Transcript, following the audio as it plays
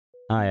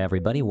Hi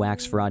everybody,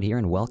 WaxFraud here,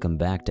 and welcome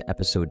back to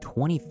episode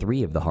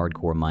 23 of the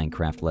Hardcore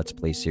Minecraft Let's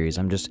Play series.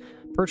 I'm just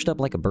perched up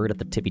like a bird at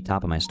the tippy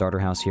top of my starter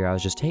house here. I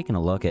was just taking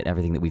a look at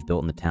everything that we've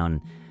built in the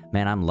town.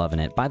 Man, I'm loving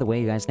it. By the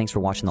way, you guys, thanks for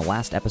watching the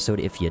last episode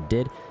if you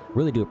did.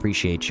 Really do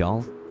appreciate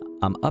y'all.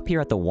 I'm up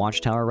here at the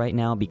watchtower right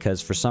now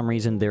because for some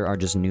reason there are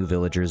just new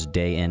villagers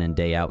day in and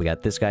day out. We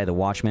got this guy, the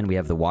watchman. We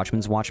have the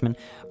watchman's watchman.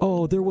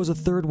 Oh, there was a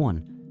third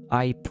one.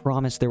 I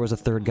promise there was a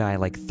third guy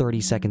like 30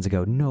 seconds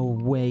ago. No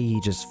way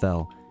he just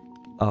fell.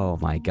 Oh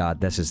my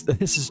god, this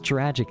is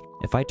tragic.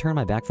 If I turn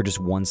my back for just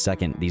 1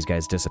 second, these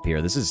guys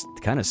disappear. This is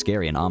kind of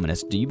scary and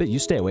ominous. You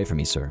stay away from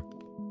me, sir.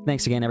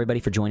 Thanks again, everybody,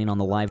 for joining on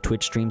the live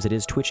Twitch streams. It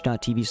is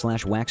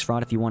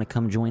twitch.tv/WaxFraud. If you want to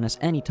come join us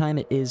anytime,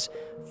 it is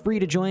free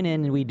to join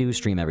in, and we do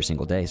stream every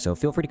single day, so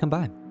feel free to come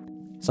by.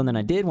 Something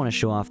I did want to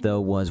show off, though,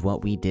 was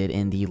what we did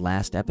in the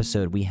last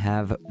episode. We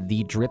have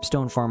the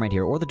Dripstone farm right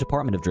here, or the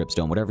Department of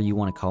Dripstone, whatever you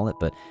want to call it,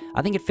 but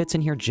I think it fits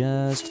in here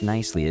just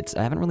nicely.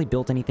 I haven't really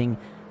built anything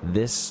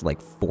this, like,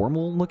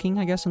 formal looking,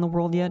 I guess, in the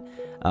world yet.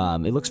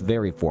 It looks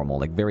very formal,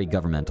 like, very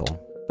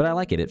governmental. But I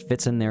like it. It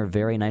fits in there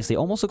very nicely.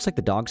 Almost looks like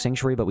the dog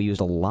sanctuary, but we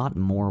used a lot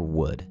more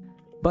wood.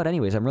 But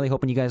anyways, I'm really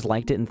hoping you guys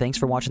liked it, and thanks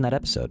for watching that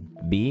episode.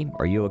 B,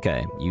 are you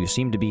okay? You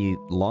seem to be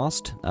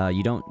lost.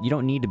 You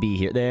don't need to be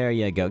here. There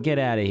you go. Get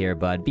out of here,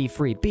 bud. Be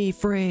free. Be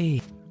free.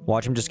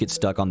 Watch him just get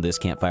stuck on this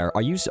campfire.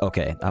 Are you...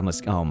 Okay,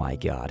 oh my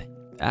god.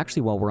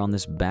 Actually, while we're on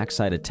this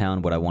backside of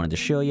town, what I wanted to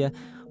show you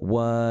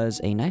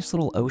was a nice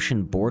little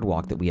ocean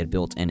boardwalk that we had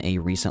built in a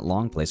recent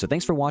long play. So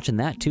thanks for watching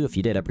that, too, if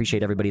you did. I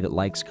appreciate everybody that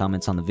likes,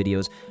 comments on the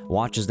videos,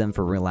 watches them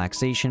for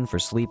relaxation, for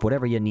sleep,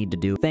 whatever you need to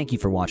do. Thank you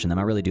for watching them.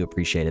 I really do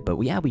appreciate it. But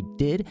yeah, we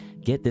did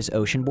get this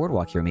ocean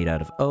boardwalk here made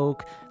out of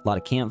oak, a lot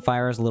of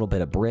campfires, a little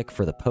bit of brick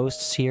for the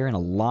posts here, and a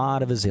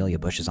lot of azalea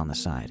bushes on the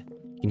side.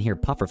 You can hear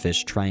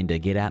pufferfish trying to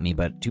get at me,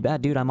 but too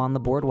bad, dude, I'm on the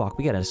boardwalk.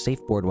 We got a safe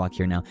boardwalk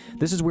here now.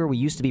 This is where we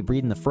used to be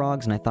breeding the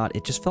frogs, and I thought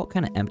it just felt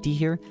kind of empty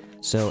here.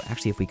 So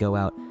actually, if we go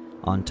out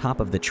on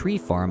top of the tree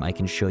farm, I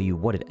can show you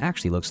what it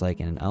actually looks like.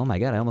 And oh my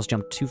god, I almost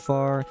jumped too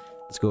far.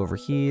 Let's go over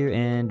here,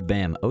 and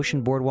bam,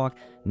 ocean boardwalk.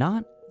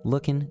 Not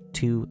looking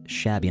too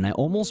shabby. And I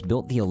almost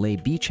built the Allay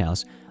beach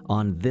house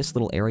on this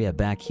little area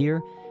back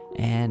here.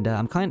 And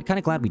I'm kind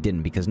of glad we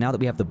didn't, because now that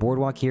we have the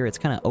boardwalk here, it's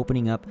kind of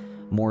opening up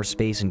more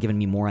space and giving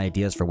me more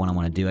ideas for what I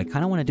want to do. I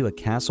kind of want to do a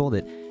castle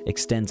that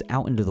extends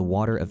out into the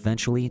water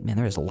eventually. Man,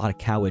 there is a lot of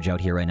cowage out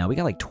here right now. We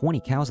got like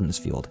 20 cows in this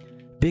field.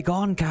 Big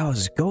on,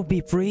 cows. Go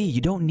be free.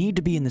 You don't need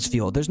to be in this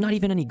field. There's not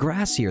even any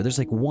grass here. There's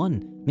like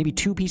one, maybe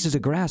two pieces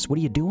of grass. What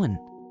are you doing?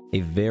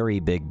 A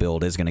very big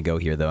build is going to go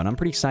here, though, and I'm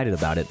pretty excited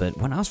about it. But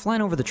when I was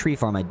flying over the tree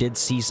farm, I did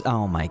see...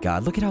 Oh my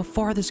god, look at how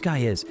far this guy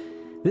is.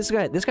 This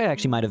guy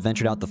actually might have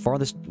ventured out the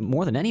farthest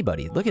more than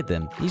anybody. Look at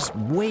them. He's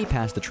way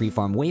past the tree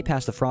farm, way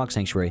past the frog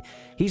sanctuary.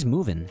 He's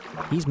moving.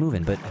 He's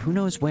moving, but who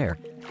knows where.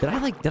 Did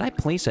I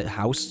place a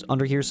house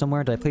under here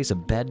somewhere? Did I place a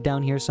bed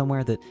down here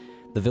somewhere that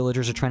the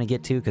villagers are trying to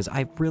get to? Because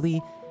I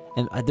really...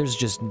 And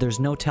there's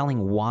no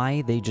telling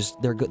why they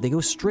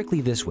go strictly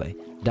this way,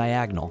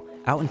 diagonal,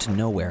 out into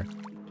nowhere.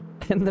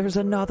 And there's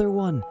another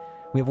one.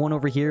 We have one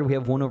over here. We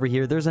have one over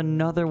here. There's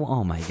another one.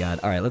 Oh my god.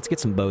 All right, let's get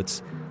some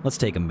boats. Let's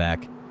take them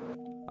back.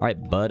 All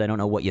right, bud, I don't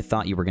know what you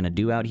thought you were going to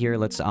do out here.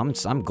 I'm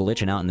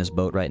glitching out in this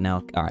boat right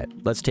now. All right,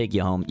 let's take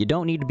you home. You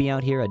don't need to be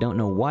out here. I don't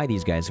know why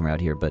these guys are out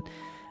here, but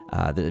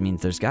I mean,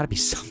 there's got to be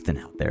something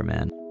out there,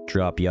 man.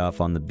 Drop you off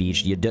on the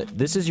beach.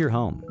 This is your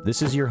home.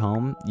 This is your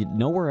home.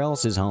 Nowhere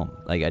else is home.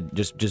 Like,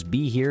 just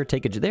be here.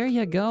 There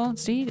you go.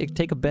 See,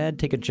 take a bed,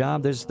 take a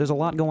job. There's a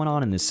lot going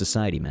on in this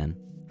society, man.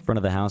 Front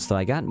of the house, though,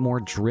 I got more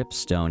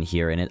dripstone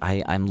here, and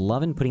I'm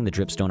loving putting the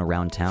dripstone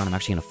around town. I'm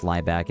actually gonna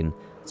fly back and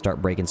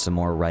start breaking some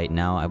more right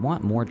now. I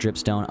want more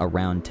dripstone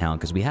around town,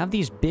 because we have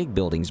these big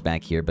buildings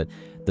back here, but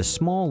the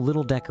small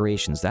little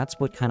decorations, that's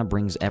what kind of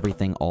brings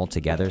everything all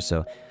together.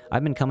 So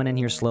I've been coming in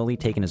here slowly,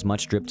 taking as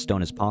much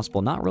dripstone as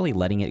possible, not really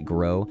letting it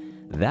grow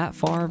that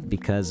far,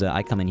 because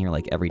I come in here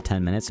like every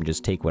 10 minutes and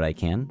just take what I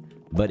can.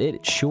 But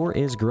it sure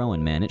is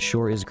growing, man. It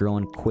sure is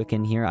growing quick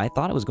in here. I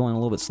thought it was going a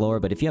little bit slower,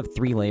 but if you have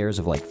 3 layers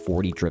of like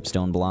 40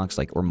 dripstone blocks,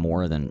 like, or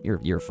more, then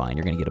you're fine.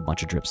 You're gonna get a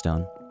bunch of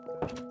dripstone.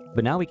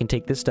 But now we can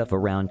take this stuff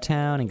around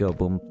town and go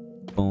boom,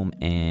 boom,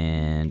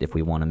 and if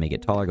we want to make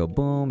it taller, go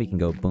boom. We can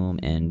go boom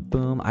and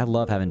boom. I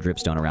love having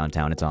dripstone around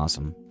town. It's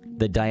awesome.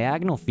 The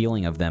diagonal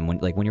feeling of them,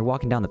 when you're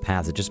walking down the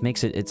paths, it just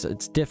makes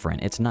it's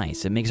different. It's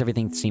nice. It makes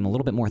everything seem a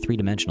little bit more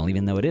three-dimensional,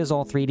 even though it is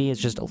all 3D. It's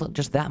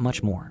just that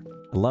much more.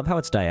 I love how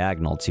it's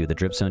diagonal, too. The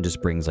dripstone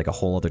just brings, like, a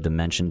whole other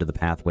dimension to the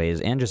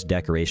pathways, and just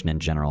decoration in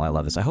general. I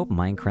love this. I hope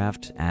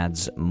Minecraft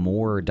adds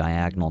more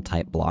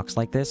diagonal-type blocks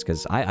like this,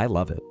 because I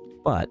love it.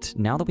 But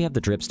now that we have the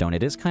dripstone,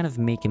 it is kind of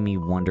making me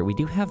wonder. We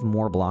do have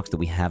more blocks that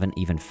we haven't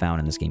even found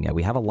in this game yet.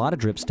 We have a lot of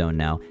dripstone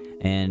now,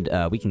 and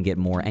we can get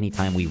more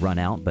anytime we run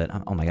out, but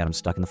oh my god, I'm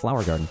stuck in the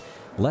flower garden.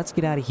 Let's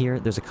get out of here.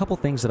 There's a couple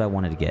things that I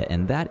wanted to get,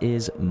 and that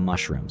is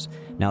mushrooms.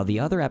 Now,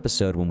 the other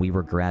episode when we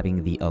were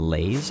grabbing the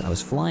allays, I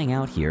was flying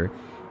out here,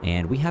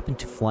 and we happened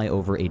to fly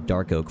over a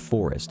dark oak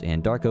forest.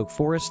 And dark oak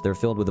forests, they're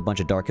filled with a bunch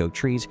of dark oak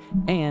trees,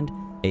 and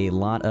a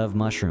lot of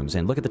mushrooms.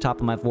 And look at the top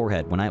of my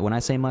forehead. When I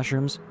say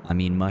mushrooms, I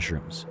mean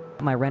mushrooms.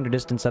 My render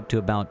distance up to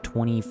about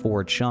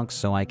 24 chunks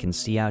so I can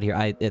see out here.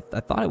 I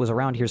thought it was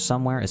around here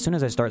somewhere. As soon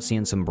as I start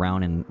seeing some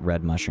brown and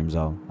red mushrooms,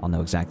 I'll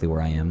know exactly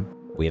where I am.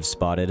 We have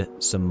spotted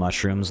some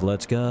mushrooms.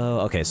 Let's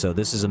go. Okay, so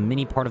this is a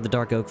mini part of the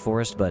dark oak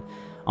forest, but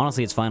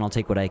honestly, it's fine. I'll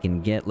take what I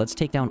can get. Let's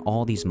take down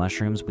all these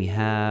mushrooms. We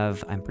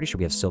have... I'm pretty sure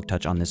we have silk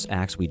touch on this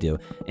axe. We do.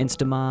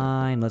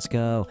 Insta-mine. Let's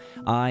go.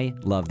 I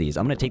love these.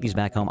 I'm going to take these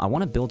back home. I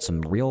want to build some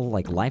real,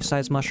 like,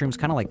 life-size mushrooms.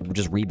 Kind of like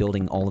just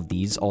rebuilding all of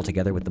these all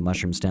together with the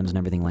mushroom stems and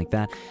everything like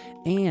that.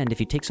 And if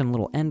you take some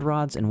little end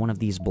rods and one of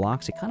these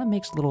blocks, it kind of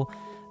makes little...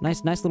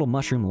 Nice little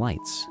mushroom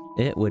lights.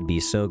 It would be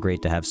so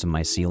great to have some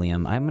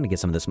mycelium. I'm gonna get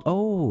some of this. Oh,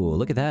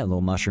 look at that little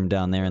mushroom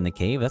down there in the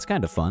cave. That's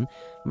kind of fun.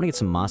 I'm gonna get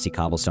some mossy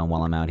cobblestone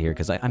while I'm out here,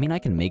 because I mean, I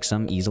can make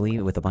some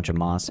easily with a bunch of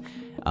moss.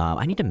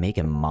 I need to make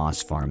a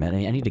moss farm. I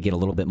need to get a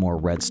little bit more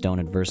redstone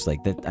at first.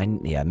 Like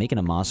that. Yeah, making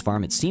a moss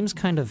farm. It seems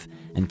kind of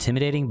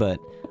intimidating, but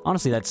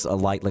honestly, that's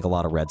like a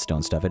lot of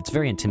redstone stuff. It's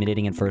very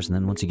intimidating at first, and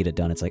then once you get it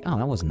done, it's like, oh,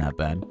 that wasn't that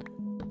bad.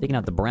 Taking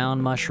out the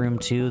brown mushroom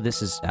too.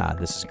 This is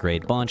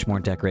great. Bunch more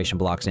decoration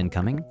blocks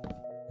incoming.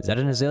 Is that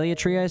an azalea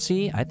tree I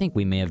see? I think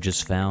we may have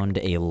just found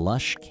a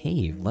lush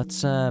cave.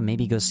 Let's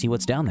maybe go see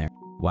what's down there.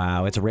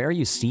 Wow, it's rare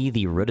you see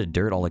the rooted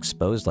dirt all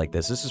exposed like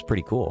this. This is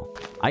pretty cool.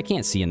 I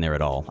can't see in there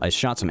at all. I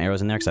shot some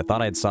arrows in there because I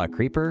thought I saw a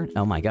creeper.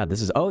 Oh my god,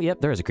 this is... Oh,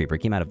 yep, there is a creeper. It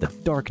came out of the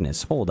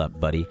darkness. Hold up,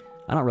 buddy.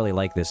 I don't really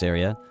like this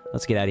area.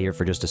 Let's get out of here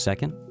for just a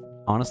second.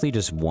 Honestly,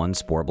 just one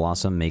spore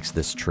blossom makes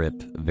this trip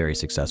very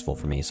successful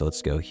for me. So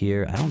let's go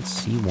here. I don't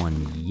see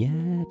one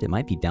yet. It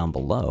might be down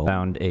below.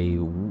 Found a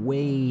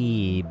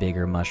way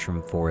bigger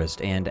mushroom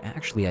forest. And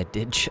actually, I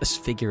did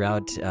just figure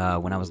out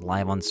when I was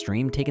live on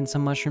stream taking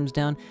some mushrooms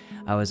down,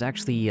 I was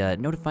actually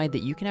notified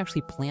that you can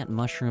actually plant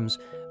mushrooms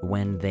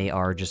when they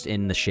are just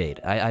in the shade.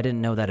 I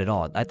didn't know that at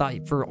all. I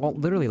thought for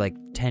literally like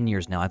 10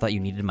 years now, I thought you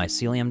needed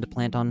mycelium to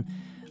plant on...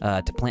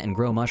 to plant and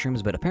grow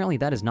mushrooms, but apparently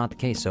that is not the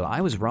case, so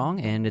I was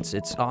wrong, and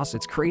it's awesome.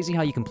 It's crazy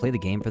how you can play the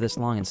game for this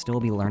long and still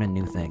be learning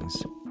new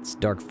things. This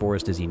dark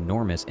forest is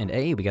enormous, and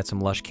hey, we got some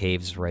lush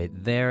caves right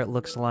there, it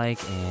looks like,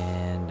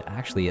 and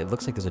actually, it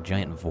looks like there's a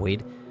giant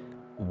void.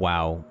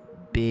 Wow,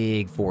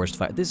 big forest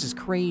fire. This is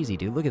crazy,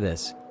 dude, look at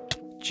this.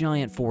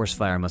 Giant forest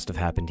fire must have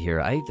happened here.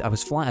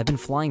 I've been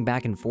flying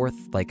back and forth,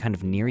 like, kind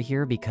of near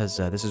here, because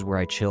this is where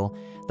I chill.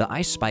 The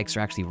ice spikes are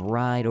actually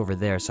right over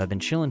there, so I've been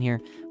chilling here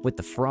with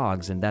the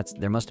frogs, and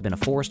there must have been a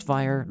forest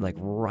fire, like,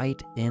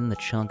 right in the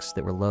chunks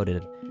that were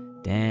loaded.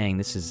 Dang,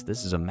 this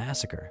is a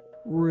massacre.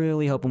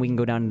 Really hoping we can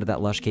go down into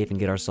that lush cave and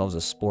get ourselves a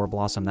spore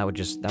blossom. That would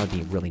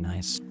be really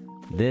nice.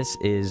 This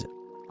is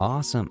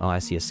awesome. Oh, I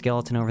see a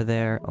skeleton over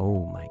there.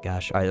 Oh my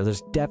gosh. All right,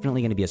 there's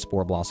definitely going to be a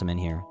spore blossom in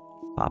here.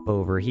 Pop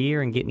over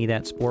here and get me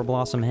that spore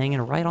blossom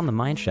hanging right on the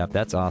mine shaft.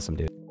 That's awesome,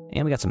 dude.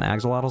 And we got some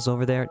axolotls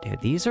over there.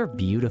 Dude, these are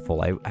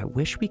beautiful. I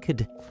wish we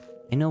could...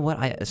 You know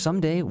what?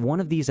 Someday,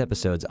 one of these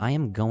episodes, I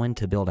am going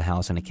to build a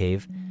house in a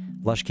cave.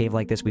 Lush cave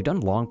like this. We've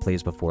done long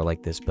plays before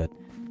like this, but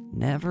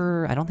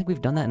never... I don't think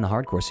we've done that in the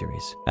hardcore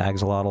series.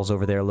 Axolotls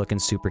over there looking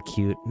super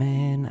cute.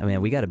 Man, I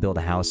mean, we got to build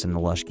a house in the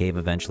lush cave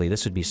eventually.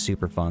 This would be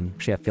super fun.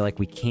 Actually, I feel like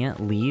we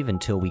can't leave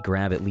until we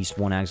grab at least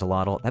one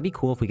axolotl. That'd be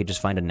cool if we could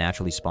just find a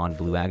naturally spawned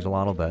blue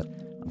axolotl, but...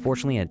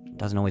 Unfortunately, it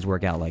doesn't always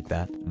work out like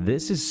that.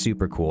 This is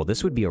super cool.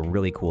 This would be a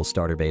really cool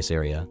starter base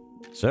area.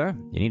 Sir,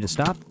 you need to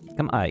stop?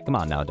 Come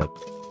on now, Doug.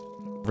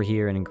 Over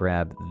here and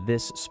grab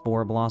this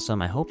spore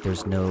blossom. I hope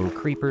there's no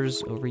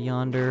creepers over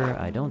yonder.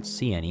 I don't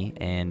see any.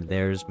 And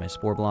there's my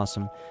spore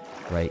blossom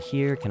right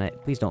here. Can I...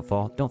 Please don't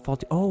fall. Don't fall.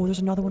 Oh, there's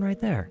another one right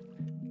there.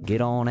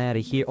 Get on out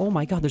of here. Oh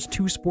my god, there's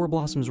two spore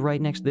blossoms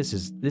right next. This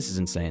is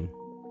insane.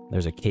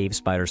 There's a cave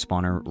spider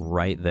spawner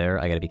right there.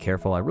 I gotta be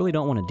careful. I really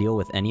don't want to deal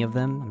with any of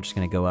them. I'm just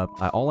gonna go up.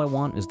 All I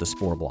want is the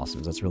spore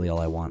blossoms. That's really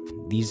all I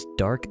want. These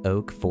dark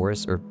oak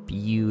forests are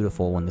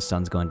beautiful when the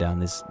sun's going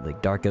down. This,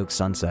 like, dark oak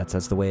sunsets.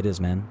 That's the way it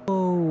is, man.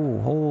 Oh,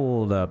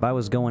 hold up. I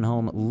was going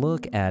home.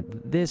 Look at...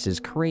 This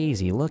is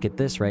crazy. Look at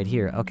this right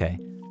here. Okay,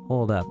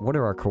 hold up. What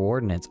are our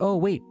coordinates? Oh,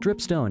 wait.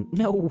 Dripstone.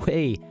 No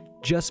way.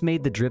 Just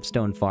made the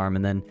dripstone farm,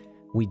 and then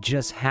we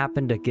just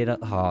happened to get a...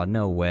 Oh,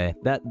 no way.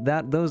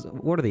 Those...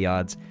 What are the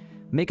odds?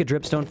 Make a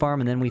dripstone farm,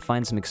 and then we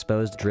find some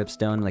exposed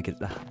dripstone. Like,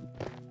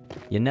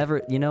 you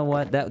never... You know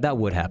what? That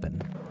would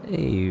happen.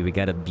 Hey, we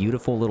got a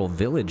beautiful little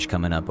village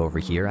coming up over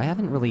here. I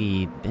haven't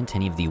really been to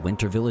any of the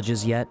winter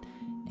villages yet.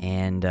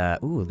 And,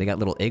 ooh, they got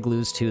little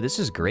igloos, too. This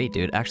is great,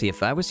 dude. Actually,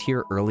 if I was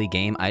here early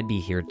game, I'd be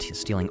here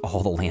stealing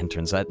all the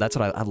lanterns. That's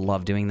what I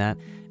love doing that.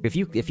 If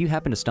you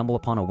happen to stumble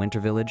upon a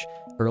winter village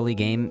early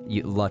game,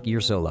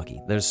 you're so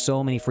lucky. There's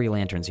so many free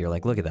lanterns here.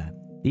 Like, look at that.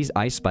 These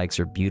ice spikes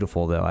are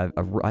beautiful, though.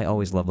 I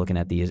always love looking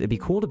at these. It'd be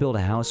cool to build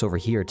a house over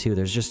here, too.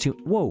 There's just two...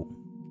 Whoa!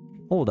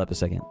 Hold up a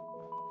second.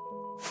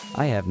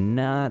 I have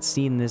not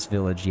seen this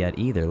village yet,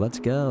 either. Let's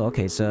go.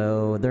 Okay,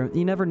 so...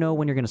 You never know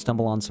when you're going to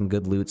stumble on some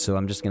good loot, so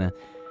I'm just going to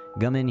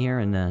come in here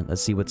and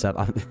let's see what's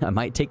up. I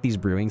might take these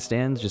brewing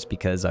stands just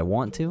because I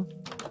want to.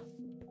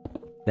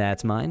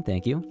 That's mine,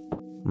 thank you.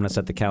 I'm going to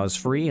set the cows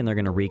free, and they're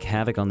going to wreak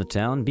havoc on the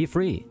town. Be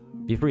free.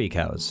 Be free,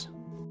 cows.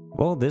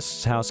 Well,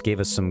 this house gave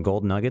us some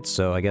gold nuggets,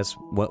 so I guess,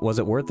 what was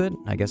it worth it?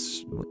 I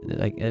guess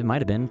it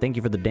might have been. Thank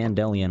you for the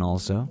dandelion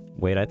also.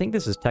 Wait, I think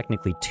this is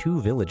technically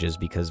 2 villages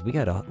because we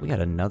got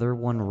another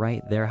one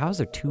right there. How is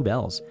there 2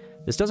 bells?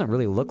 This doesn't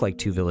really look like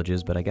 2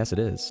 villages, but I guess it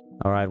is.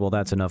 All right, well,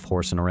 that's enough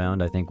horsing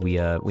around. I think we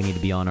need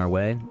to be on our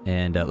way,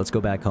 and let's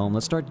go back home.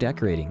 Let's start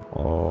decorating.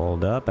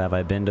 Hold up, have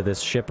I been to this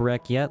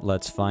shipwreck yet?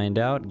 Let's find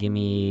out. Give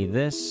me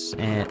this,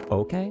 and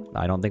okay.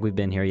 I don't think we've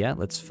been here yet.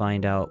 Let's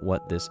find out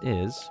what this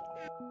is.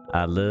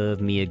 I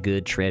love me a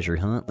good treasure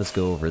hunt. Let's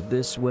go over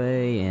this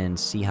way and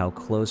see how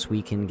close we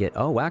can get.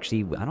 Oh,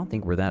 actually, I don't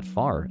think we're that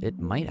far. It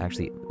might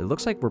actually... It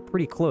looks like we're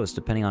pretty close,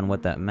 depending on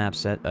what that map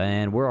said.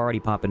 And we're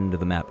already popping into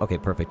the map. Okay,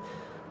 perfect.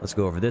 Let's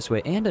go over this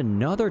way. And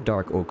another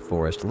dark oak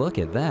forest. Look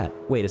at that.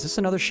 Wait, is this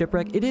another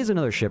shipwreck? It is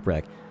another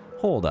shipwreck.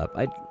 Hold up.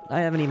 I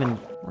haven't even...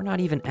 We're not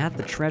even at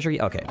the treasure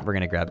yet. Okay, we're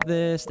gonna grab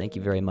this. Thank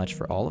you very much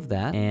for all of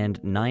that. And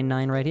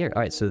 9-9 right here.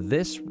 All right, so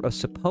this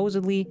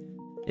supposedly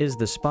is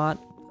the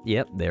spot...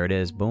 Yep, there it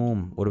is.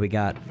 Boom. What do we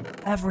got?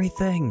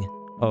 Everything!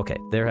 Okay,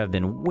 there have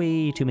been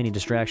way too many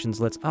distractions.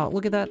 Let's... Oh,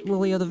 look at that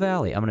lily of the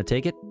valley. I'm gonna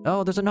take it.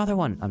 Oh, there's another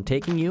one. I'm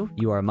taking you.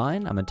 You are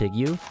mine. I'm gonna take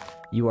you.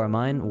 You are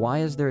mine. Why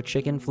is there a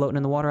chicken floating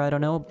in the water? I don't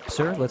know.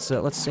 Sir, let's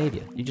save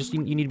you.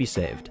 You need to be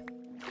saved.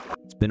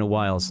 It's been a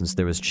while since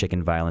there was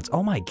chicken violence.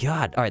 Oh my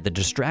god! Alright, the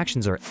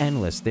distractions are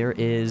endless. There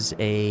is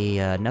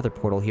another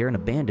portal here, an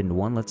abandoned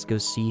one. Let's go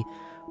see...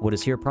 What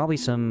is here? Probably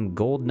some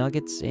gold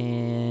nuggets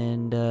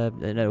and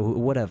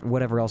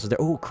whatever else is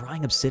there. Oh,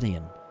 crying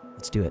obsidian.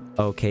 Let's do it.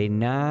 Okay,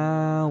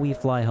 now we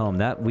fly home.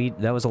 That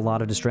was a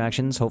lot of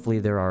distractions. Hopefully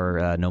there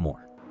are no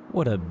more.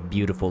 What a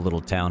beautiful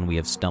little town we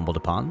have stumbled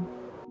upon.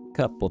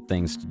 Couple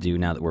things to do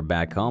now that we're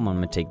back home. I'm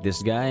gonna take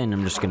this guy and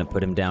I'm just gonna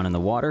put him down in the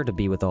water to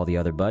be with all the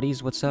other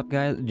buddies. What's up,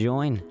 guys?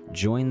 Join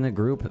the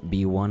group.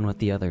 Be one with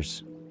the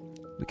others.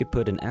 We could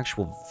put an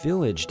actual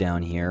village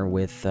down here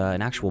with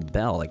an actual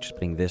bell, like just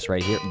putting this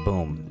right here.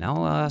 Boom.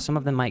 Now, some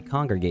of them might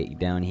congregate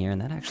down here, and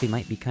that actually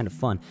might be kind of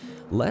fun.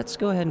 Let's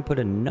go ahead and put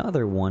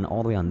another one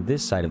all the way on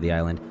this side of the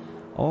island,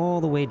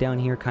 all the way down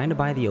here, kind of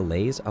by the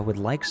allays. I would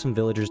like some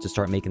villagers to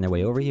start making their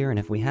way over here, and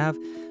if we have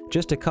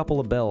just a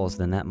couple of bells,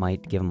 then that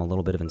might give them a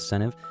little bit of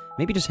incentive.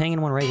 Maybe just hanging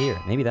one right here.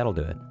 Maybe that'll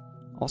do it.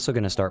 Also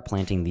going to start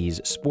planting these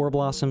spore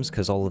blossoms,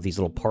 because all of these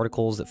little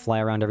particles that fly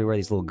around everywhere,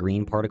 these little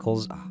green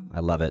particles, I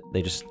love it.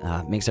 They just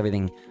makes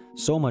everything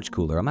so much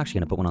cooler. I'm actually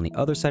going to put one on the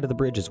other side of the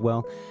bridge as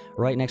well,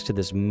 right next to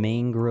this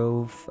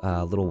mangrove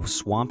little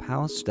swamp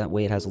house. That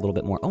way it has a little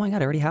bit more... Oh my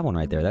god, I already have one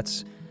right there.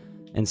 That's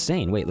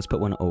insane. Wait, let's put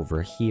one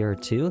over here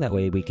too. That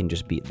way we can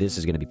just be... This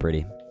is going to be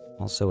pretty.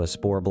 Also a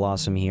spore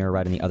blossom here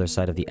right on the other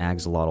side of the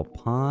axolotl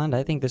pond.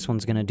 I think this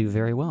one's going to do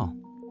very well.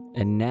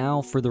 And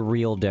now for the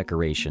real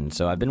decoration.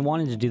 So I've been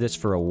wanting to do this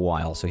for a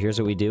while. So here's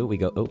what we do. We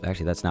go, oh,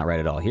 actually that's not right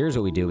at all. Here's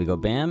what we do. We go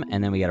bam,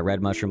 and then we got a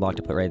red mushroom block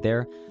to put right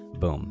there.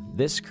 Boom.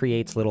 This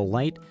creates little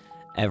light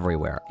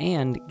everywhere.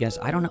 And guess,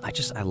 I don't know,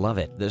 I love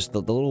it. There's the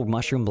little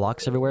mushroom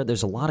blocks everywhere.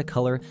 There's a lot of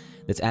color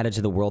that's added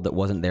to the world that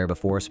wasn't there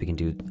before, so we can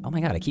do... Oh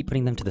my god, I keep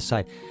putting them to the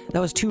side. That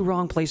was 2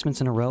 wrong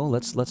placements in a row.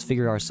 Let's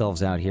figure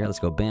ourselves out here. Let's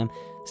go bam.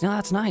 So now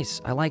that's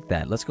nice. I like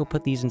that. Let's go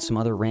put these in some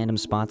other random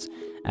spots.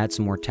 Add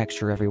some more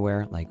texture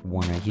everywhere. Like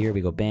one right here. We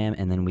go bam,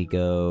 and then we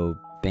go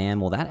bam.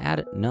 Will that add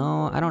it?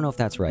 No, I don't know if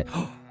that's right.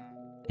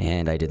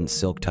 And I didn't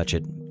silk touch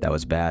it. That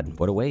was bad.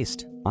 What a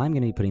waste. I'm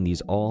going to be putting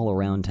these all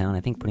around town. I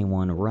think putting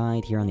one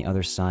right here on the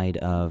other side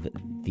of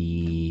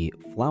the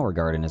flower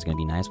garden is going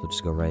to be nice. We'll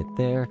just go right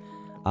there.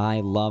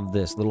 I love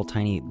this. Little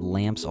tiny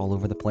lamps all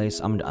over the place.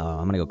 I'm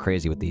going to go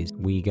crazy with these.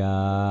 We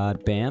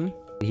got bam.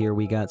 Here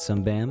we got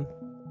some bam.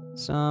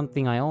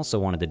 Something I also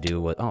wanted to do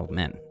was... Oh,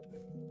 man.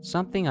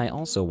 Something I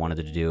also wanted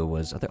to do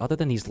was, other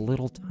than these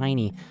little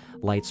tiny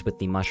lights with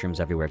the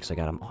mushrooms everywhere, because I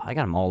got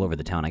them all over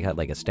the town. I got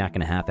like a stack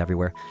and a half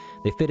everywhere.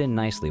 They fit in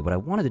nicely. What I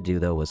wanted to do,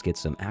 though, was get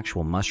some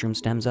actual mushroom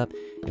stems up.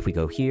 If we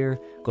go here,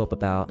 go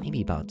up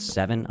maybe about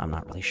 7, I'm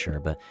not really sure,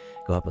 but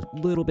go up a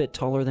little bit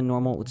taller than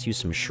normal. Let's use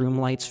some shroom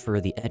lights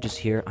for the edges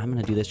here. I'm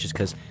going to do this just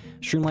because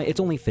shroom light, it's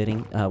only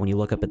fitting when you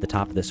look up at the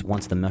top of this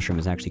once the mushroom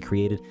is actually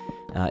created.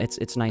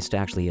 It's nice to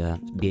actually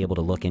be able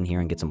to look in here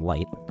and get some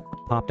light.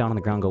 Pop down on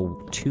the ground,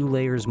 go 2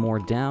 layers more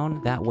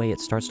down. That way it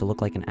starts to look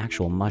like an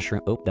actual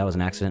mushroom. Oh, that was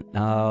an accident.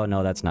 Oh,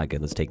 no, that's not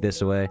good. Let's take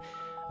this away.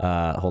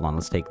 Hold on,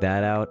 let's take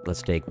that out.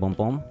 Let's take boom,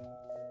 boom.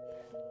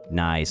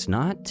 Nice,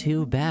 not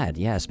too bad.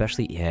 Yeah,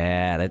 especially,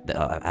 yeah,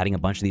 adding a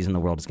bunch of these in the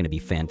world is going to be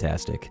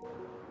fantastic.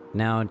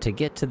 Now, to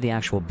get to the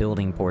actual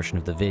building portion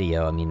of the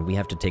video, I mean, we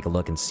have to take a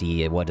look and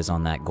see what is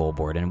on that goal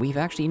board. And we've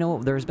actually, you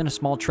know, there's been a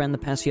small trend the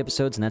past few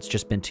episodes, and that's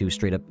just been to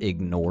straight up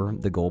ignore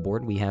the goal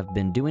board. We have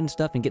been doing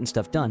stuff and getting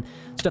stuff done.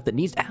 Stuff that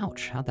needs...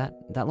 Ouch! How'd that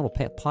little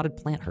potted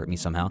plant hurt me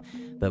somehow.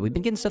 But we've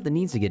been getting stuff that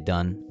needs to get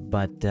done,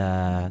 but,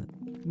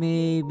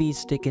 maybe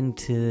sticking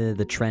to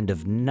the trend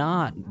of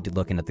not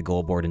looking at the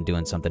goal board and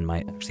doing something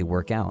might actually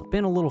work out.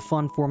 Been a little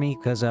fun for me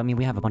because, I mean,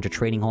 we have a bunch of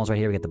trading halls right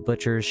here. We got the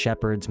butchers,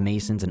 shepherds,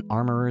 masons, and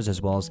armorers,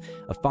 as well as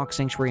a fox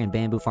sanctuary and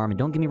bamboo farm. And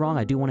don't get me wrong,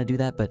 I do want to do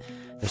that, but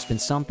there's been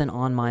something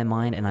on my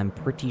mind, and I'm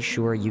pretty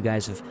sure you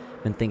guys have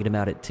been thinking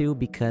about it too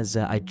because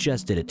I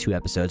just did it 2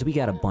 episodes. We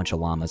got a bunch of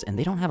llamas, and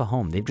they don't have a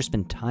home. They've just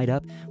been tied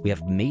up. We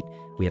have mate,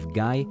 we have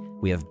guy,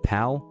 we have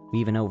pal. We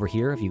even over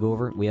here, if you go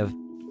over, we have...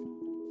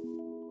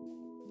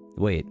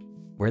 Wait,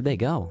 where'd they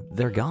go?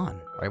 They're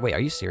gone. Wait, are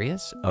you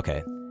serious?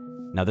 Okay.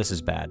 Now this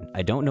is bad.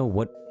 I don't know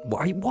what...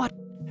 What?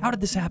 How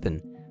did this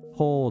happen?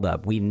 Hold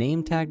up. We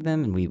name tagged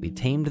them and we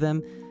tamed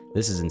them.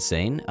 This is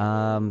insane.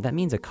 That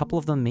means a couple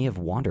of them may have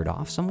wandered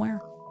off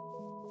somewhere?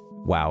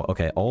 Wow,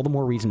 okay, all the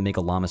more reason to make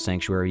a llama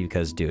sanctuary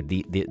because, dude,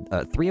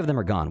 the 3 of them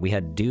are gone. We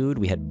had Dude,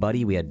 we had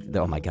Buddy, we had...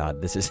 Oh my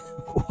god, this is...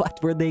 What?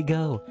 Where'd they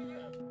go?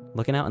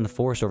 Looking out in the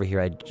forest over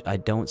here, I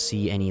don't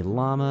see any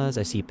llamas.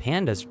 I see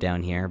pandas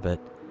down here, but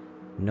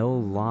no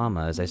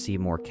llamas. I see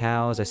more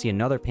cows. I see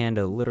another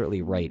panda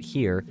literally right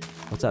here.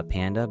 What's up,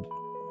 panda?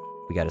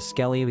 We got a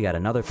skelly, we got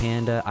another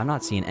panda. I'm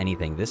not seeing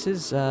anything. This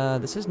is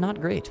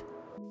not great.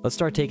 Let's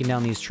start taking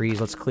down these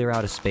trees. Let's clear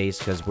out a space,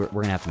 because we're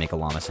gonna have to make a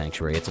llama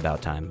sanctuary. It's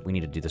about time. We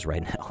need to do this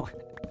right now.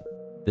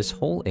 This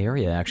whole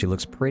area actually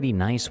looks pretty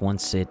nice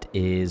once it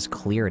is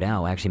cleared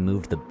out. I actually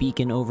moved the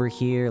beacon over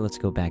here. Let's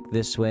go back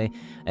this way.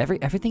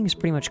 Everything is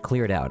pretty much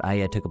cleared out.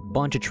 I took a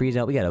bunch of trees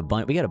out. We got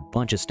a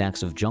bunch of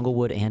stacks of jungle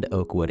wood and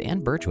oak wood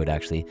and birch wood,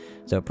 actually.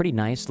 So pretty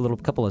nice. A little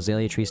couple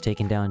azalea trees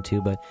taken down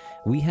too, but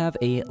we have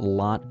a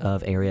lot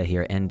of area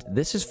here, and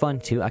this is fun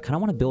too. I kind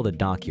of want to build a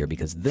dock here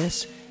because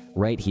this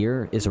right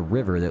here is a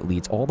river that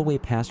leads all the way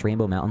past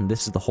Rainbow Mountain.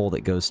 This is the hole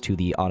that goes to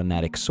the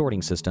automatic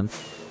sorting system.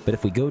 But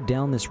if we go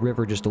down this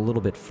river just a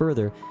little bit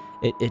further,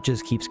 it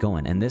just keeps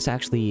going. And this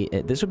actually,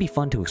 this would be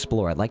fun to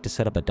explore. I'd like to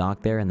set up a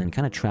dock there and then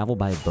kind of travel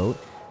by boat,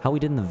 how we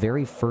did in the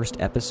very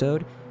first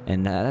episode.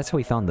 And that's how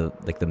we found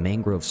the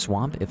mangrove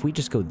swamp. If we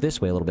just go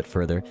this way a little bit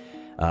further,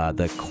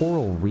 the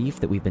coral reef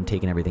that we've been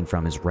taking everything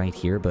from is right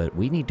here, but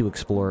we need to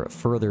explore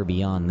further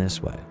beyond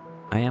this way.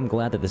 I am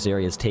glad that this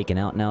area is taken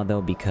out now,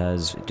 though,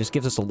 because it just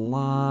gives us a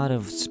lot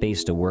of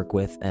space to work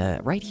with.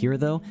 Right here,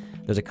 though,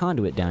 there's a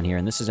conduit down here,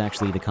 and this is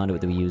actually the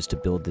conduit that we used to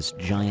build this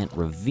giant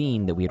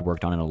ravine that we had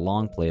worked on in a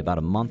long play about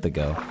a month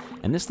ago.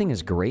 And this thing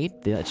is great.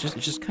 It's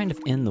just kind of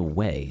in the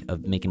way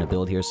of making a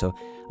build here, so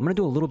I'm going to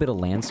do a little bit of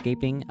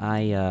landscaping.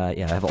 I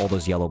have all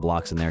those yellow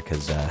blocks in there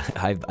because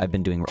I've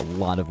been doing a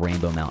lot of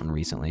Rainbow Mountain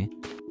recently.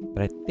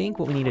 But I think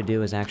what we need to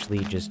do is actually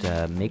just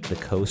make the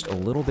coast a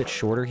little bit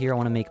shorter here. I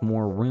want to make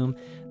more room.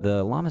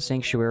 The llama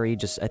sanctuary,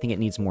 I think it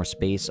needs more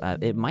space.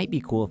 It might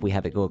be cool if we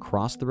have it go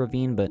across the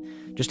ravine, but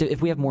just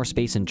if we have more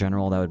space in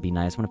general, that would be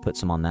nice. I'm going to put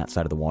some on that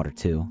side of the water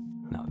too.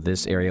 Now,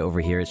 this area over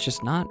here, it's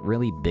just not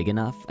really big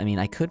enough. I mean,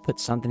 I could put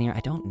something here.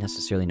 I don't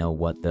necessarily know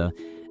what though.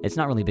 It's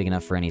not really big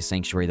enough for any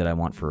sanctuary that I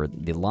want for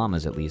the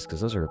llamas, at least,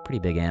 because those are a pretty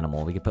big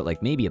animal. We could put,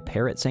 like, maybe a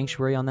parrot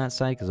sanctuary on that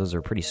side, because those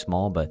are pretty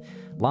small, but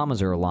llamas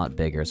are a lot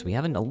bigger. So we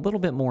have a little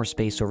bit more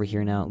space over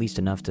here now, at least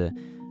enough to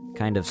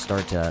kind of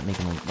start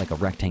making, like, a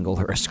rectangle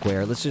or a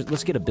square.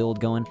 Let's get a build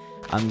going.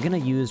 I'm going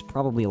to use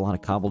probably a lot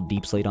of cobbled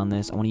deep slate on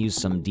this. I want to use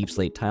some deep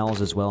slate tiles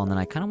as well, and then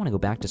I kind of want to go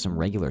back to some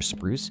regular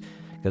spruce,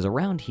 because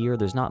around here,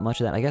 there's not much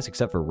of that, I guess,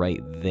 except for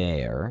right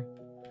there.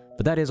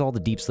 But that is all the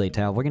deep slate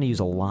tile. We're going to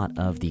use a lot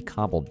of the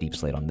cobbled deep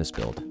slate on this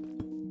build.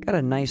 Got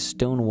a nice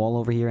stone wall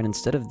over here, and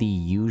instead of the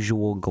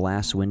usual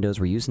glass windows,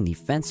 we're using the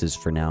fences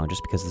for now,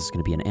 just because this is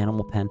going to be an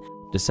animal pen.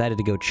 Decided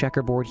to go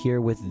checkerboard here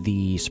with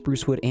the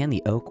spruce wood and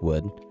the oak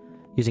wood.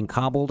 Using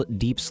cobbled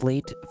deep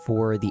slate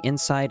for the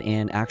inside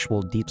and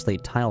actual deep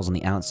slate tiles on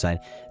the outside.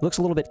 It looks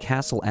a little bit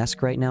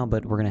castle-esque right now,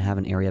 but we're going to have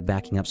an area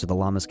backing up so the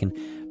llamas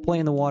can play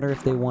in the water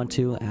if they want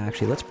to.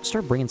 Actually, let's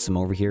start bringing some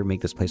over here,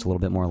 make this place a little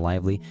bit more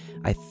lively.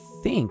 I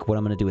think what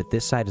I'm going to do with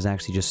this side is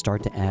actually just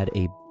start to add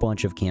a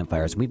bunch of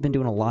campfires. We've been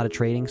doing a lot of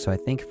trading, so I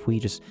think if we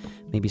just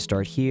maybe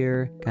start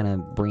here, kind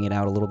of bring it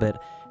out a little bit,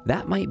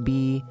 that might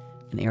be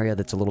an area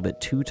that's a little bit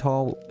too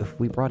tall. If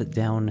we brought it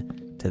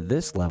down to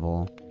this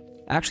level...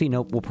 Actually,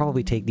 nope, we'll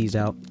probably take these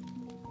out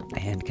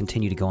and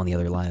continue to go on the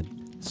other line.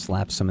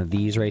 Slap some of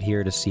these right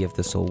here to see if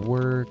this will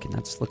work, and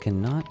that's looking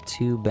not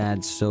too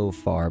bad so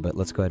far, but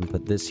let's go ahead and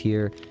put this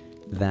here,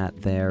 that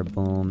there,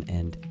 boom,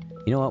 and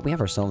you know what? We have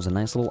ourselves a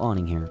nice little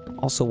awning here.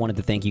 Also wanted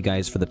to thank you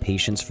guys for the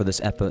patience for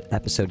this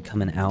episode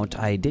coming out.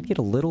 I did get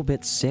a little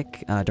bit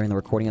sick during the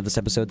recording of this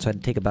episode, so I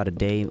had to take about a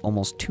day,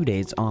 almost 2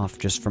 days off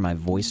just for my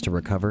voice to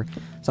recover.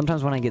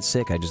 Sometimes when I get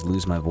sick, I just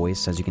lose my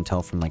voice, as you can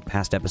tell from like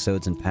past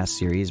episodes and past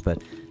series,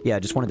 but yeah, I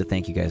just wanted to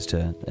thank you guys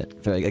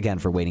again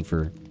for waiting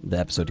for the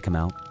episode to come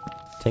out.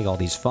 Take all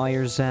these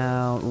fires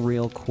out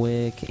real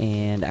quick,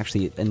 and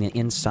actually in the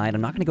inside,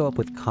 I'm not going to go up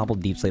with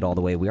cobbled deep slate all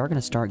the way. We are going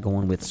to start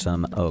going with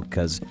some oak,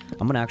 because I'm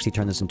going to actually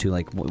turn this into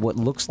like what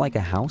looks like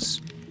a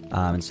house.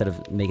 Instead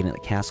of making it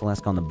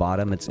castle-esque on the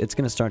bottom, it's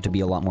going to start to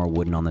be a lot more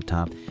wooden on the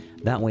top.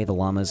 That way the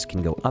llamas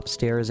can go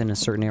upstairs in a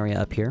certain area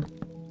up here.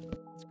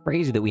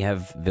 Crazy that we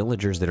have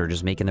villagers that are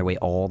just making their way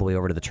all the way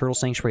over to the turtle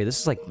sanctuary.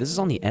 This is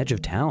on the edge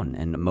of town,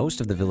 and most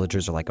of the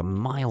villagers are like a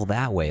mile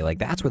that way. Like,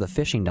 that's where the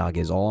fishing dock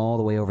is, all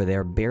the way over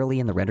there, barely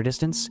in the render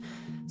distance.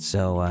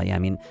 So yeah, I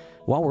mean,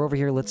 while we're over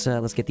here, let's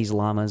get these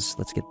llamas.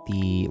 Let's get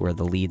where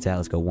the lead's at.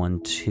 Let's go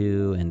 1,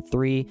 2, and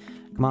 3.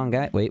 Come on,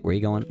 guy. Wait, where are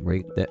you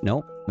going?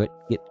 No, wait,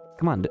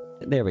 Come on.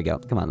 There we go.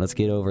 Come on, let's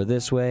get over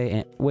this way.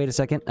 And wait a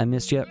second, I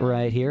missed you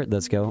right here.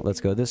 Let's go. Let's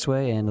go this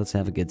way, and let's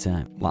have a good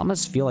time.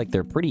 Llamas feel like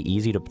they're pretty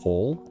easy to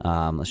pull.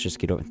 Let's just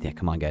get over... Yeah,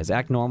 come on, guys.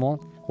 Act normal.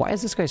 Why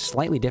is this guy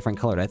slightly different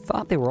colored? I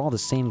thought they were all the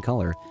same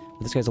color.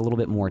 But this guy's a little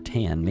bit more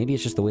tan. Maybe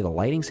it's just the way the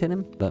lighting's hit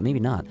him, but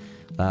maybe not.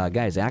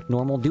 Guys, act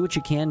normal. Do what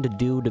you can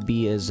to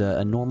be as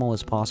normal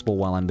as possible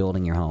while I'm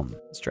building your home.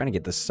 Let's try to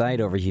get the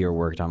side over here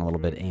worked on a little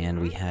bit,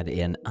 and we had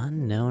an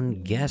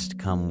unknown guest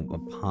come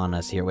upon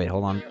us here. Wait,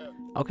 hold on.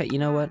 Okay, you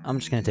know what? I'm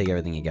just gonna take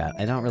everything you got.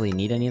 I don't really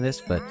need any of this,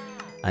 but...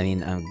 I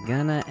mean, I'm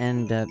gonna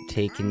end up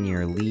taking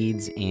your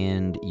leads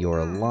and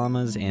your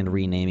llamas and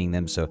renaming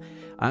them, so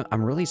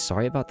I'm really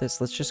sorry about this.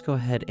 Let's just go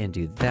ahead and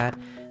do that,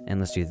 and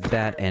let's do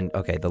that, and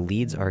okay, the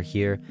leads are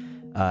here.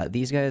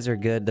 These guys are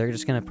good. They're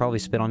just gonna probably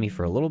spit on me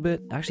for a little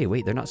bit. Actually,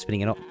 wait, they're not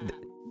spitting at all.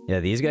 Yeah,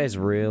 these guys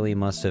really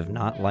must have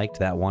not liked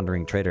that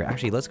wandering trader.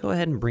 Actually, let's go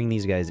ahead and bring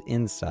these guys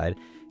inside.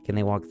 Can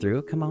they walk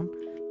through? Come on.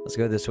 Let's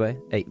go this way.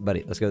 Hey,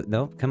 buddy, let's go.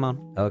 No, come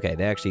on. Okay,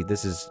 they actually,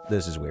 this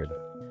is weird.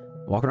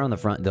 Walking around the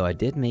front, though, I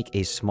did make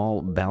a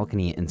small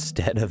balcony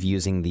instead of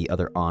using the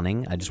other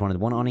awning. I just wanted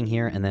one awning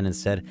here, and then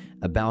instead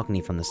a balcony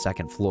from the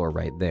second floor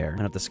right there.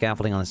 And up the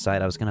scaffolding on the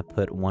side, I was going to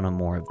put one or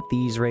more of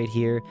these right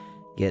here.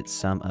 Get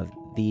some of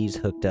these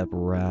hooked up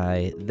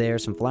right there.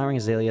 Some flowering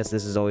azaleas.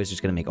 This is always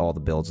just going to make all the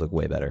builds look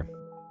way better.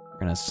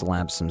 We're going to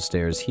slap some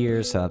stairs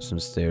here, slap some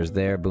stairs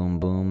there, boom,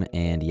 boom,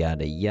 and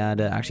yada,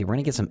 yada. Actually, we're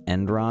going to get some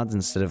end rods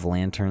instead of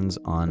lanterns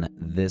on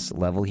this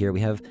level here. We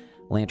have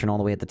lantern all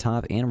the way at the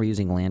top, and we're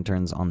using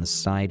lanterns on the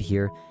side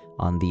here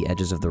on the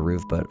edges of the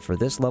roof, but for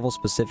this level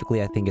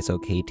specifically, I think it's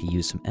okay to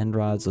use some end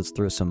rods. Let's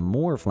throw some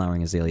more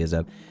flowering azaleas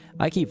up.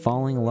 I keep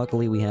falling.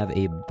 Luckily, we have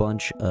a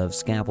bunch of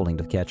scaffolding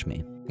to catch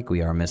me. I think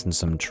we are missing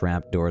some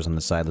trap doors on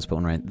the side. Let's put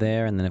one right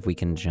there, and then if we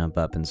can jump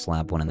up and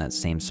slap one in that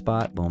same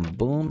spot, boom,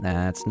 boom,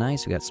 that's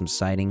nice. We got some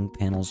siding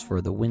panels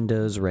for the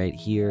windows right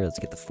here. Let's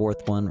get the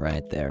fourth one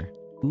right there.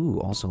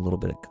 Ooh, also a little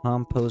bit of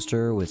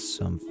composter with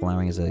some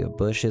flowering azalea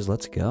bushes.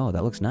 Let's go.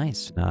 That looks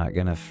nice. Not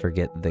gonna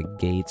forget the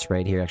gates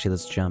right here. Actually,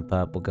 let's jump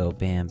up. We'll go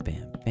bam,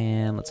 bam,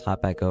 bam. Let's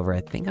hop back over.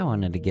 I think I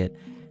wanted to get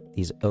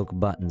these oak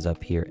buttons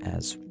up here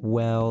as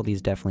well.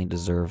 These definitely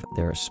deserve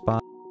their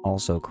spot.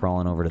 Also,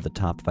 crawling over to the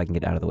top if I can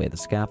get out of the way of the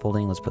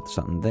scaffolding. Let's put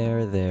something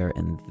there, there,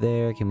 and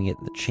there. Can we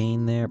get the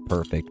chain there?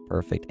 Perfect,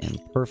 perfect, and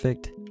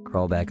perfect.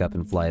 Crawl back up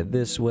and fly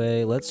this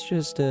way. Let's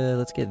just,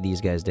 let's get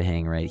these guys to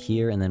hang right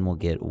here, and then we'll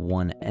get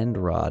one end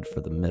rod for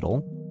the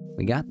middle.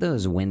 We got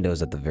those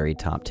windows at the very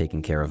top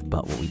taken care of,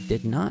 but what we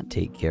did not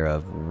take care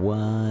of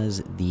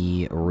was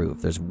the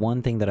roof. There's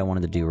one thing that I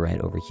wanted to do right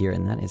over here,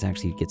 and that is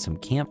actually get some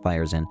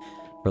campfires in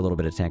for a little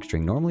bit of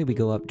texturing. Normally we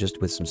go up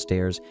just with some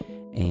stairs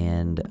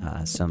and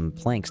some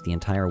planks the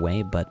entire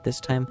way, but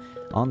this time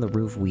on the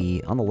roof,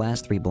 on the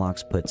last 3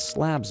 blocks, put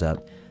slabs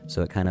up,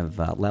 so it kind of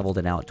leveled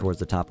it out towards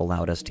the top,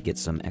 allowed us to get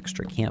some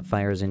extra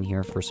campfires in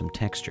here for some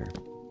texture.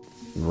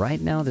 Right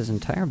now, this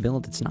entire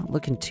build, it's not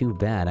looking too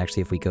bad.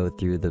 Actually, if we go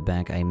through the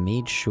back, I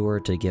made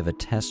sure to give a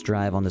test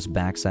drive on this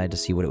backside to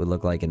see what it would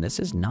look like, and this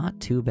is not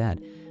too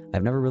bad.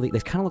 I've never really...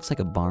 It kind of looks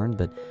like a barn,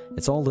 but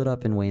it's all lit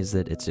up in ways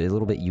that it's a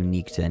little bit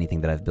unique to anything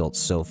that I've built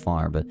so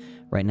far. But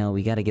right now,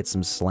 we got to get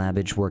some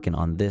slabbage working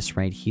on this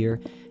right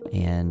here.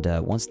 And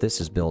once this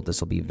is built,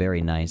 this will be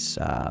very nice.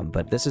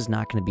 But this is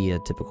not going to be a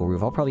typical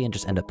roof. I'll probably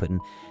just end up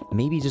putting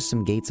maybe just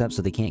some gates up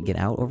so they can't get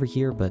out over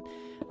here. But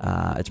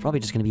it's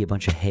probably just going to be a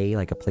bunch of hay,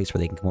 like a place where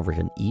they can come over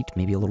here and eat.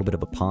 Maybe a little bit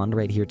of a pond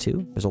right here,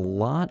 too. There's a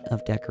lot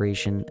of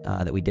decoration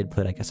that we did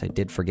put. I guess I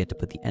did forget to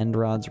put the end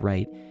rods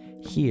right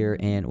here,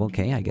 and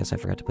okay, I guess I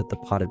forgot to put the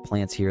potted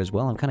plants here as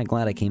well. I'm kind of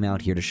glad I came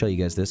out here to show you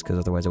guys this, because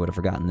otherwise I would have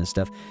forgotten this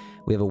stuff.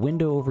 We have a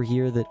window over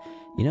here that,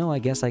 you know, I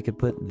guess I could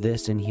put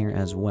this in here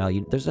as well.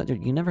 You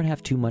never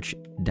have too much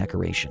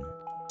decoration.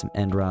 Some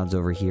end rods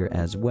over here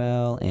as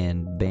well,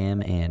 and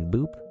bam and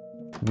boop.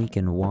 We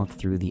can walk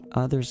through the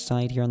other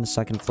side here on the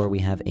second floor. We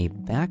have a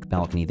back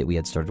balcony that we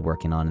had started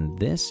working on, and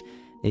this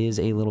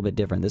is a little bit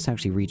different. This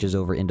actually reaches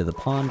over into the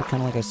pond,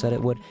 kind of like I said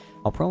it would.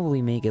 I'll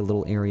probably make a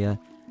little area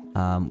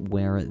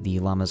where the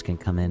llamas can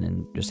come in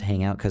and just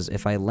hang out, because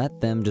if I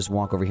let them just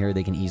walk over here,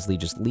 they can easily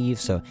just leave,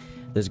 so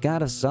there's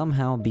gotta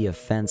somehow be a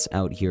fence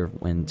out here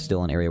when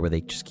still an area where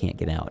they just can't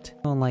get out.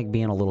 I don't like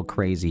being a little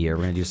crazy here.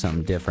 We're gonna do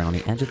something different. On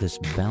the edge of this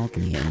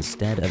balcony,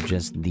 instead of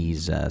just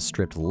these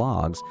stripped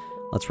logs,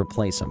 let's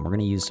replace them. We're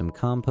gonna use some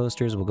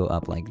composters. We'll go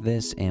up like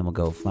this, and we'll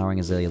go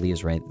flowering azalea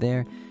leaves right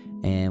there,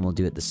 and we'll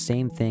do it the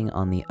same thing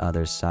on the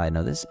other side.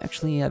 Now this,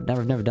 actually, I've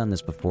never done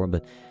this before,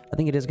 but I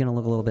think it is going to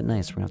look a little bit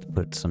nice. We're going to have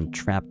to put some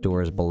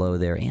trapdoors below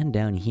there and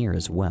down here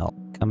as well.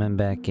 Coming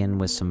back in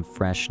with some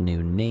fresh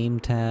new name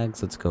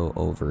tags. Let's go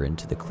over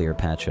into the clear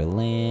patch of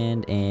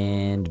land,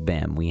 and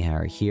bam, we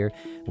are here.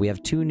 We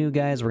have 2 new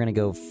guys. We're going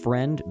to go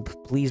friend.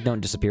 Please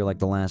don't disappear like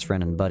the last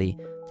friend, and buddy,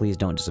 please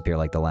don't disappear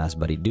like the last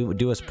buddy.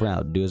 Do us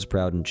proud. Do us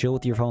proud and chill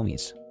with your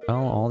homies.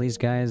 Well, all these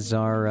guys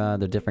are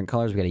the different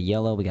colors. We got a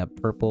yellow, we got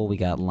purple, we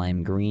got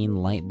lime green,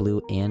 light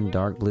blue, and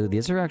dark blue.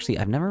 These are actually,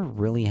 I've never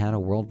really had a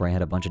world where I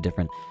had a bunch of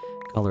different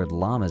colored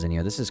llamas in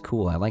here. This is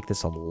cool. I like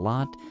this a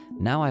lot.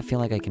 Now I feel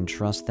like I can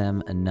trust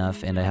them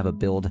enough, and I have a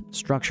build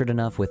structured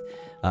enough with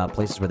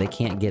places where they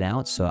can't get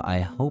out, so I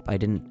hope I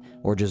didn't,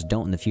 or just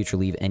don't in the future,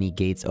 leave any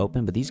gates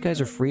open. But these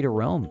guys are free to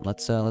roam.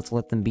 Let's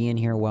let them be in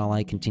here while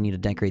I continue to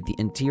decorate the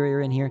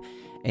interior in here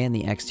and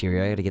the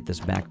exterior. I gotta get this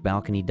back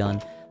balcony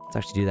done. Let's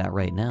actually do that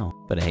right now.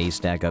 Put a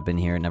haystack up in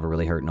here. It never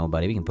really hurt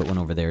nobody. We can put one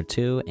over there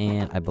too,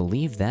 and I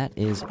believe that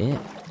is it.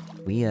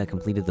 We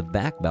completed the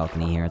back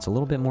balcony here. It's a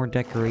little bit more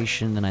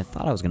decoration than I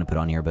thought I was going to put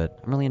on here, but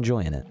I'm really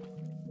enjoying it.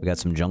 We got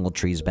some jungle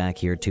trees back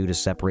here, too, to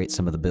separate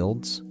some of the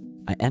builds.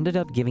 I ended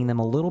up giving them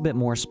a little bit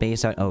more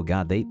space out. Oh,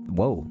 God,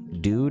 whoa,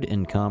 dude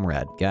and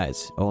comrade.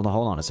 Guys, hold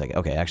on a second.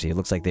 Okay, actually, it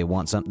looks like they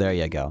want some. There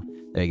you go.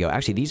 There you go.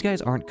 Actually, these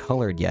guys aren't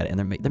colored yet, and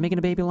they're making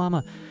a baby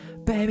llama.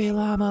 Baby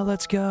llama,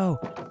 let's go.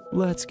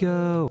 Let's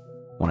go.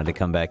 Wanted to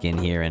come back in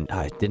here, and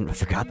I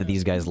forgot that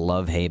these guys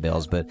love hay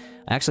bales, but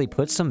I actually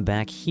put some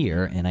back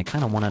here, and I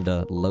kind of wanted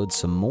to load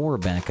some more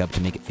back up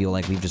to make it feel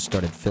like we've just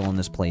started filling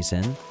this place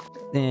in.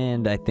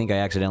 And I think I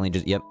accidentally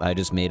I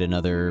just made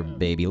another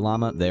baby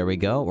llama. There we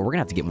go. Well, we're gonna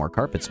have to get more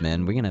carpets,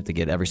 man. We're gonna have to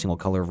get every single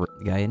color of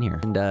the guy in here.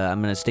 And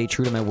I'm gonna stay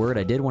true to my word.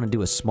 I did want to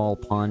do a small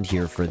pond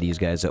here for these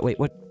guys. Wait,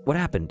 what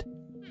happened?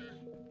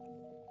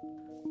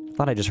 I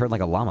thought I just heard like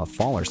a llama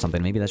fall or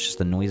something. Maybe that's just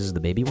the noises the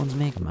baby ones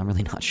make. I'm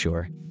really not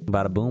sure.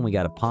 Bada boom, we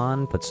got a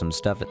pond. Put some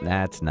stuff.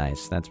 That's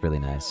nice. That's really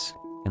nice.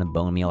 Gonna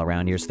bone meal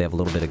around here so they have a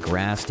little bit of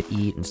grass to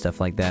eat and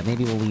stuff like that.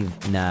 Maybe we'll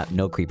leave... Nah,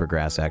 no creeper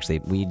grass, actually.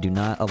 We do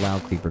not allow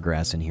creeper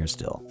grass in here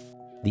still.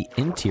 The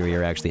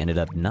interior actually ended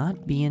up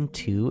not being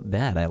too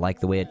bad. I like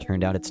the way it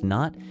turned out. It's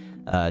not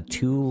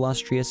too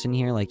lustrous in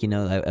here. Like, you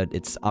know,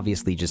 it's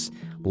obviously just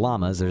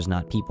llamas. There's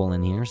not people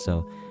in here,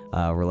 so...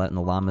 we're letting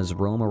the llamas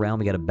roam around.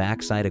 We got a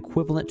backside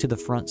equivalent to the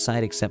front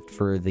side, except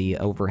for the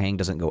overhang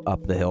doesn't go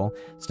up the hill.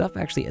 Stuff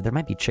actually, there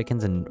might be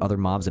chickens and other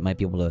mobs that might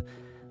be able to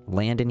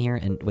land in here.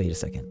 And wait a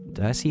second,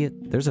 did I see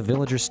it? There's a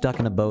villager stuck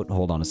in a boat.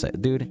 Hold on a sec.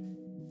 Dude,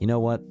 you know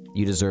what?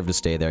 You deserve to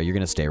stay there. You're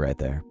gonna stay right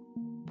there.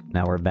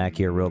 Now we're back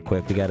here real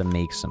quick. We gotta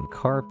make some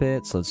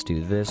carpets. Let's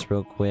do this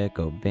real quick.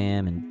 Go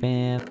bam and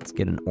bam. Let's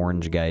get an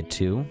orange guy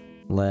too.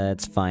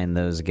 Let's find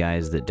those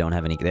guys that don't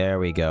have any... There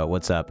we go.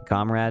 What's up,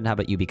 comrade? How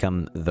about you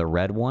become the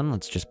red one?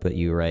 Let's just put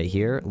you right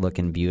here.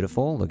 Looking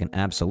beautiful. Looking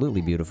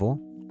absolutely beautiful.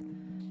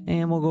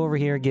 And we'll go over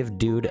here, give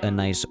dude a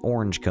nice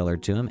orange color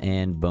to him,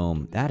 and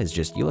boom. That is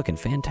just... You looking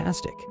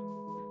fantastic.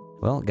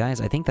 Well, guys,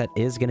 I think that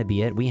is going to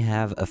be it. We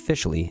have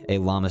officially a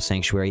llama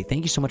sanctuary.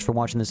 Thank you so much for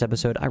watching this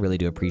episode. I really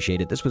do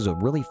appreciate it. This was a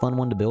really fun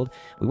one to build.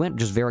 We went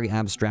just very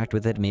abstract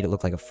with it, made it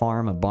look like a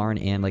farm, a barn,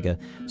 and like a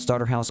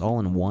starter house all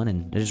in one,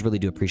 and I just really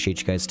do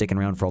appreciate you guys sticking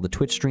around for all the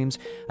Twitch streams.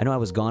 I know I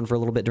was gone for a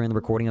little bit during the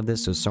recording of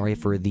this, so sorry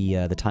for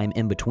the time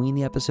in between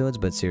the episodes,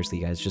 but seriously,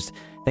 guys, just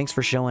thanks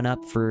for showing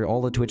up for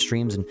all the Twitch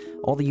streams and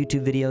all the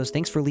YouTube videos.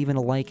 Thanks for leaving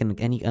a like and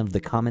any of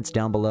the comments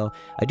down below.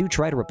 I do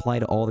try to reply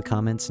to all the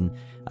comments, and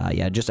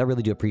yeah, I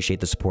really do appreciate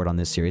the support on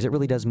this series. It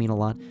really does mean a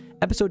lot.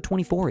 Episode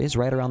 24 is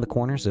right around the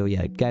corner, so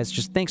yeah, guys,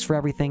 just thanks for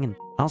everything, and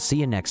I'll see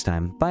you next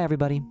time. Bye,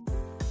 everybody.